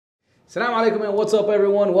Assalamu alaikum and what's up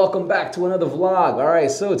everyone? Welcome back to another vlog.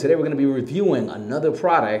 Alright, so today we're going to be reviewing another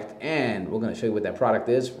product and we're going to show you what that product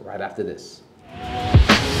is right after this.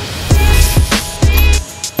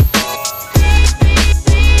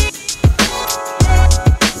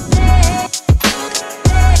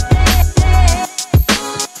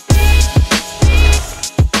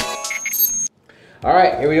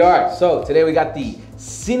 Alright, here we are. So today we got the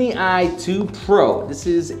CineEye2 Pro. This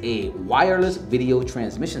is a wireless video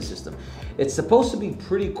transmission system. It's supposed to be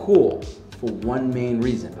pretty cool for one main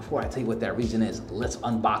reason. Before I tell you what that reason is, let's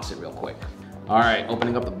unbox it real quick. Alright,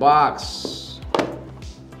 opening up the box.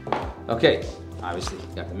 Okay, obviously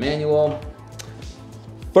you got the manual.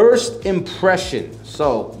 First impression.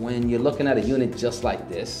 So when you're looking at a unit just like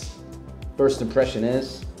this, first impression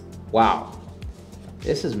is, wow,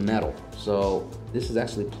 this is metal. So this is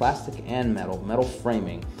actually plastic and metal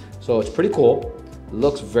framing. So it's pretty cool.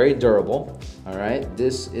 Looks very durable. All right,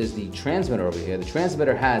 this is the transmitter over here. The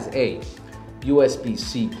transmitter has a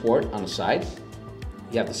USB-C port on the side.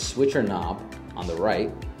 You have the switcher knob on the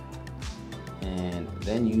right. And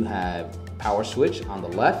then you have power switch on the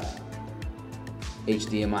left.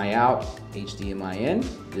 HDMI out, HDMI in.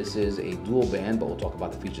 This is a dual band, but we'll talk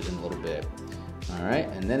about the features in a little bit. All right,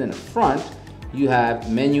 and then in the front, you have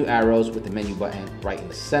menu arrows with the menu button right in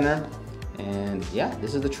the center. And yeah,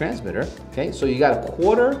 this is the transmitter. Okay, so you got a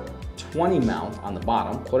quarter 20 mount on the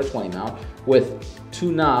bottom, quarter 20 mount with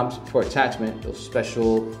two knobs for attachment, those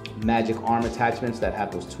special magic arm attachments that have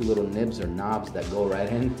those two little nibs or knobs that go right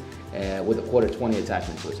in with a quarter 20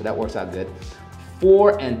 attachment to it. So that works out good.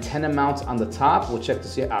 4 antenna mounts on the top. We'll check to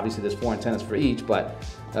see, obviously there's 4 antennas for each, but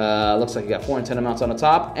looks like you got 4 antenna mounts on the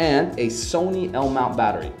top and a Sony L-mount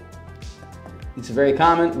battery. It's very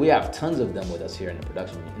common. We have tons of them with us here in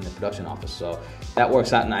the production office, so that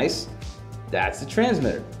works out nice. That's the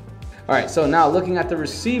transmitter. All right, so now looking at the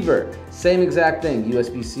receiver, same exact thing.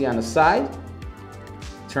 USB-C on the side,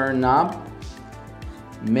 turn knob,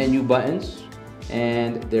 menu buttons,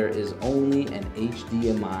 and there is only an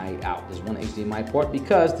HDMI out. There's one HDMI port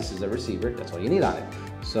because this is a receiver. That's all you need on it.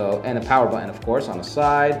 So, and a power button, of course, on the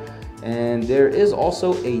side. And there is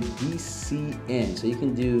also a DC in, so you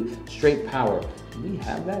can do straight power. Do we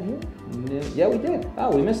have that here? Yeah, we did.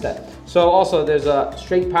 Oh, we missed that. So also there's a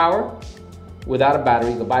straight power without a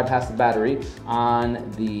battery. You can bypass the battery on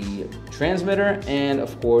the transmitter and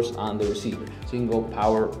of course on the receiver. So you can go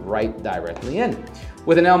power right directly in.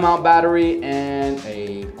 With an L-mount battery and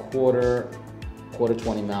a quarter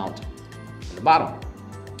 20 mount in the bottom.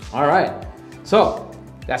 All right, so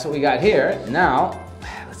that's what we got here. Now,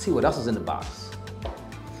 let's see what else is in the box.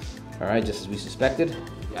 All right, just as we suspected,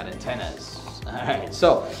 we got antennas. All right,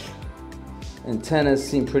 so antennas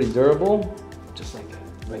seem pretty durable, just like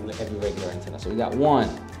every regular antenna. So we got 1,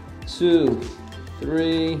 2,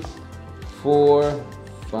 3, 4,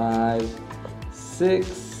 5,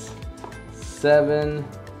 6, 7,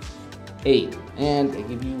 8, and they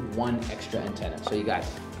give you 1 extra antenna. So you got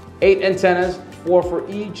 8 antennas, 4 for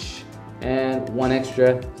each, and 1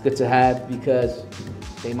 extra. It's good to have because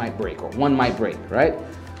they might break, or one might break, right?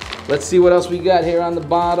 Let's see what else we got here on the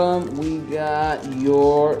bottom. We got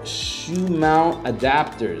your shoe mount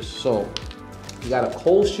adapters. So you got a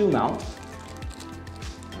cold shoe mount.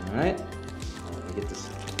 All right, let me get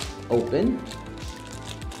this open.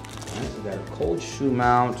 All right, we got a cold shoe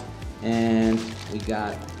mount and we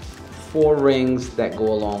got 4 rings that go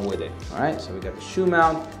along with it. All right, so we got the shoe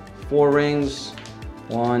mount, 4 rings,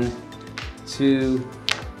 1, 2,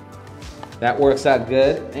 that works out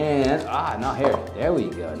good. And now here, there we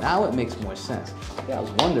go. Now it makes more sense. Yeah, I was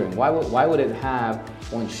wondering why would it have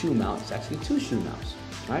 1 shoe mount? It's actually 2 shoe mounts,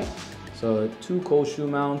 right? So 2 cold shoe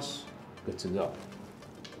mounts, good to go.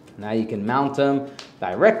 Now you can mount them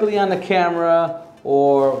directly on the camera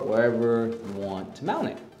or wherever you want to mount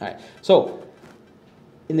it. All right, so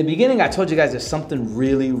in the beginning, I told you guys there's something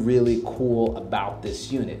really, really cool about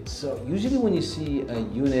this unit. So usually when you see a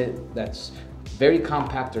unit that's very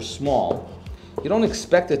compact or small, you don't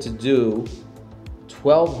expect it to do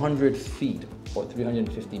 1,200 feet or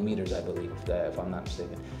 350 meters, I believe, if I'm not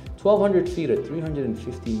mistaken. 1,200 feet or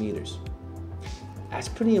 350 meters. That's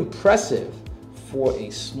pretty impressive for a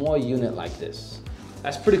small unit like this.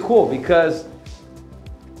 That's pretty cool because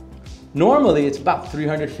normally it's about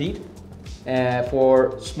 300 feet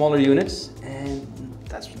for smaller units, and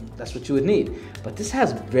that's what you would need. But this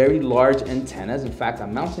has very large antennas. In fact,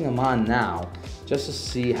 I'm mounting them on now just to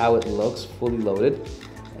see how it looks fully loaded.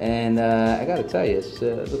 And I gotta tell you,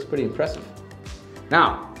 it looks pretty impressive.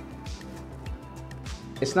 Now,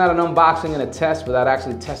 it's not an unboxing and a test without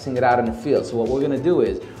actually testing it out in the field. So what we're gonna do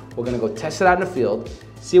is, we're gonna go test it out in the field,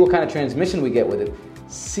 see what kind of transmission we get with it,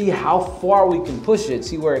 see how far we can push it,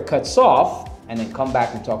 see where it cuts off, and then come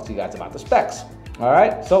back and talk to you guys about the specs. All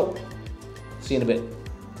right, so see you in a bit.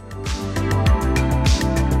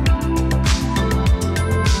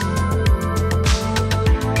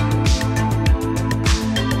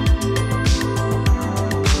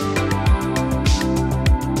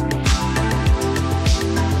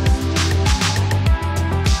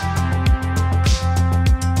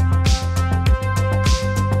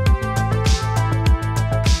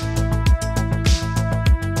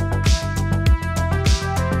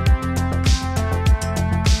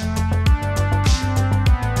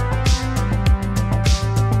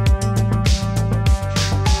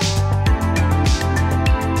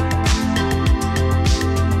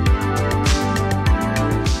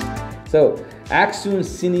 So, Axoon's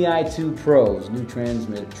CineEye2 Pro's new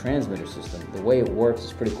transmitter system, the way it works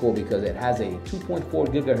is pretty cool because it has a 2.4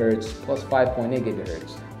 gigahertz plus 5.8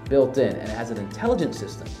 gigahertz built in, and it has an intelligent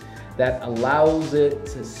system that allows it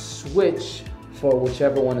to switch for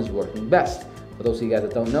whichever one is working best. For those of you guys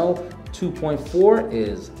that don't know, 2.4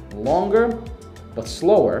 is longer but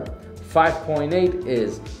slower, 5.8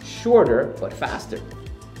 is shorter but faster.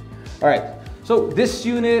 All right, so this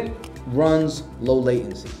unit runs low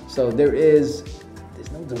latency. So there's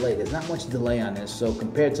no delay, there's not much delay on this. So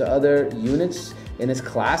compared to other units in its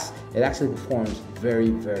class, it actually performs very,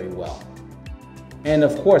 very well. And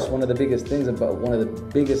of course, one of the biggest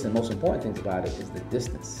and most important things about it is the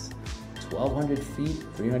distance. 1,200 feet,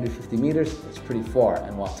 350 meters, it's pretty far.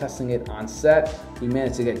 And while testing it on set, we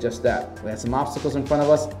managed to get just that. We had some obstacles in front of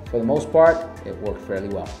us. For the most part, it worked fairly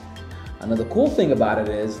well. Another cool thing about it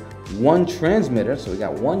is one transmitter. So we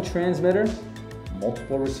got one transmitter,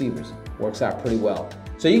 multiple receivers. Works out pretty well.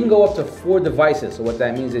 So you can go up to 4 devices. So what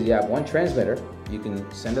that means is you have one transmitter. You can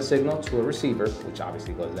send a signal to a receiver, which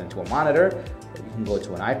obviously goes then to a monitor. You can go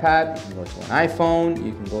to an iPad, you can go to an iPhone,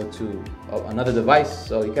 you can go to another device.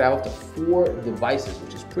 So you can have up to 4 devices,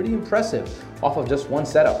 which is pretty impressive off of just one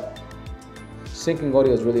setup. Syncing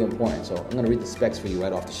audio is really important, so I'm going to read the specs for you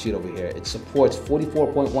right off the sheet over here. It supports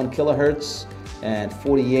 44.1 kilohertz and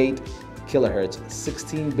 48 kilohertz,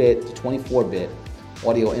 16-bit to 24-bit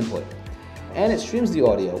audio input. And it streams the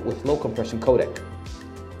audio with low compression codec,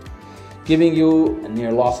 giving you a near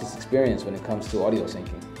lossless experience when it comes to audio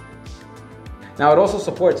syncing. Now it also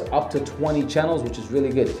supports up to 20 channels, which is really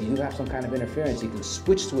good. If you do have some kind of interference, you can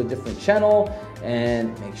switch to a different channel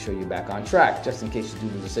and make sure you're back on track, just in case you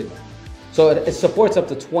do lose a signal. So it supports up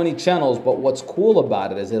to 20 channels, but what's cool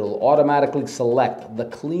about it is it'll automatically select the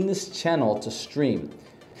cleanest channel to stream.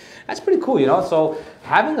 That's pretty cool, you know? So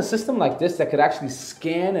having a system like this that could actually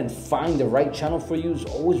scan and find the right channel for you is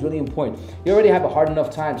always really important. You already have a hard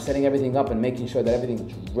enough time setting everything up and making sure that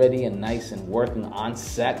everything's ready and nice and working on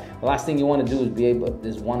set. The last thing you want to do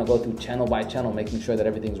is want to go through channel by channel, making sure that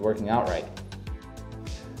everything's working out right.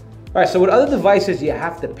 All right, so with other devices, you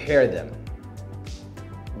have to pair them.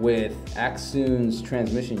 With Axoon's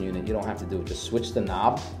transmission unit, you don't have to do it. Just switch the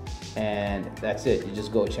knob and that's it. You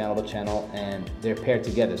just go channel to channel and they're paired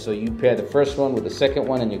together. So you pair the first one with the second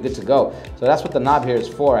one and you're good to go. So that's what the knob here is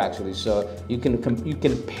for actually. So you can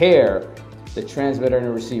pair the transmitter and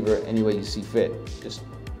the receiver any way you see fit. Just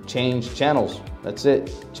change channels. That's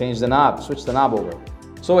it. Change the knob, switch the knob over.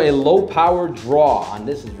 So a low power draw on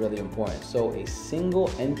this is really important. So a single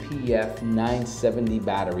NPF 970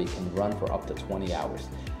 battery can run for up to 20 hours.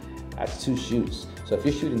 That's 2 shoots. So if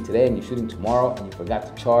you're shooting today and you're shooting tomorrow and you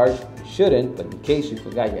forgot to charge, you shouldn't, but in case you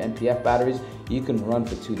forgot your NPF batteries, you can run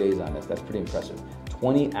for 2 days on this. That's pretty impressive.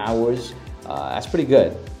 20 hours, that's pretty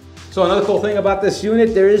good. So another cool thing about this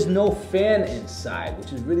unit, there is no fan inside,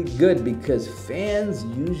 which is really good because fans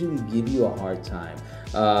usually give you a hard time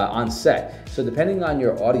on set. So depending on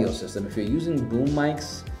your audio system, if you're using boom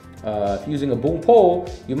mics, if you're using a boom pole,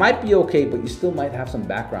 you might be okay, but you still might have some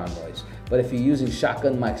background noise. But if you're using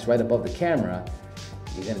shotgun mics right above the camera,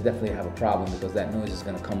 you're gonna definitely have a problem because that noise is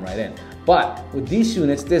gonna come right in. But with these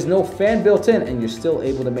units, there's no fan built in and you're still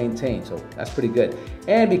able to maintain, so that's pretty good.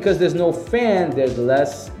 And because there's no fan, there's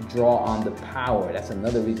less draw on the power. That's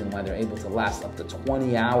another reason why they're able to last up to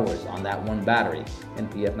 20 hours on that one battery,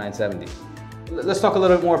 NPF 970. Let's talk a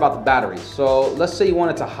little bit more about the batteries. So let's say you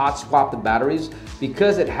wanted to hot swap the batteries.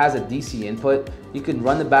 Because it has a DC input, you can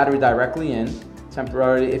run the battery directly in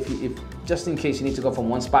temporarily if just in case you need to go from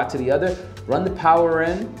one spot to the other. Run the power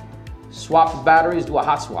in, swap the batteries, do a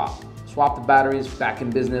hot swap. Swap the batteries, back in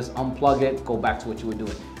business, unplug it, go back to what you were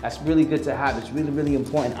doing. That's really good to have. It's really, really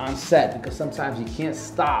important on set because sometimes you can't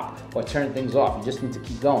stop or turn things off. You just need to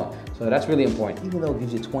keep going. So that's really important, even though it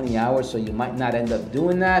gives you 20 hours, so you might not end up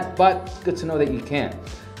doing that, but it's good to know that you can.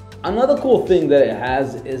 Another cool thing that it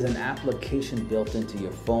has is an application built into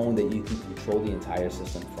your phone that you can control the entire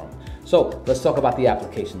system from. So let's talk about the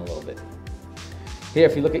application a little bit. Here,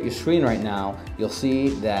 if you look at your screen right now, you'll see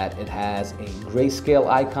that it has a grayscale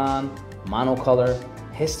icon, monocolor,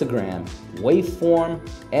 histogram, waveform,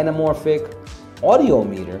 anamorphic, audio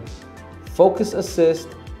meter, focus assist,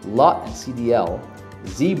 LUT and CDL,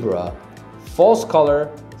 zebra, false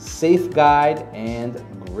color, safe guide, and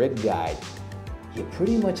grid guide. You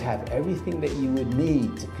pretty much have everything that you would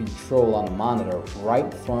need to control on a monitor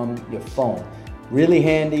right from your phone. Really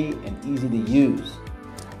handy and easy to use.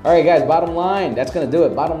 All right guys, bottom line, that's gonna do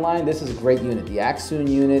it. Bottom line, this is a great unit. The Axoon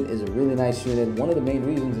unit is a really nice unit. One of the main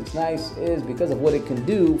reasons it's nice is because of what it can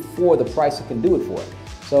do for the price it can do it for.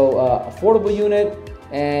 So affordable unit,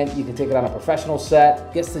 and you can take it on a professional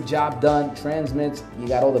set, gets the job done, transmits, you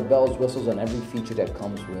got all the bells, whistles, and every feature that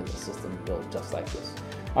comes with a system built just like this.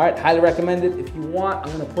 All right, highly recommend it. If you want,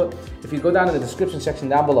 I'm gonna put, if you go down in the description section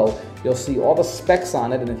down below, you'll see all the specs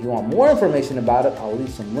on it, and if you want more information about it, I'll leave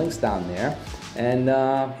some links down there. And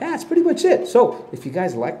yeah, that's pretty much it. So if you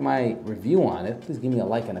guys like my review on it, please give me a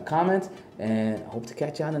like and a comment, and I hope to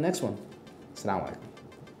catch you on the next one. Assalamu alaikum.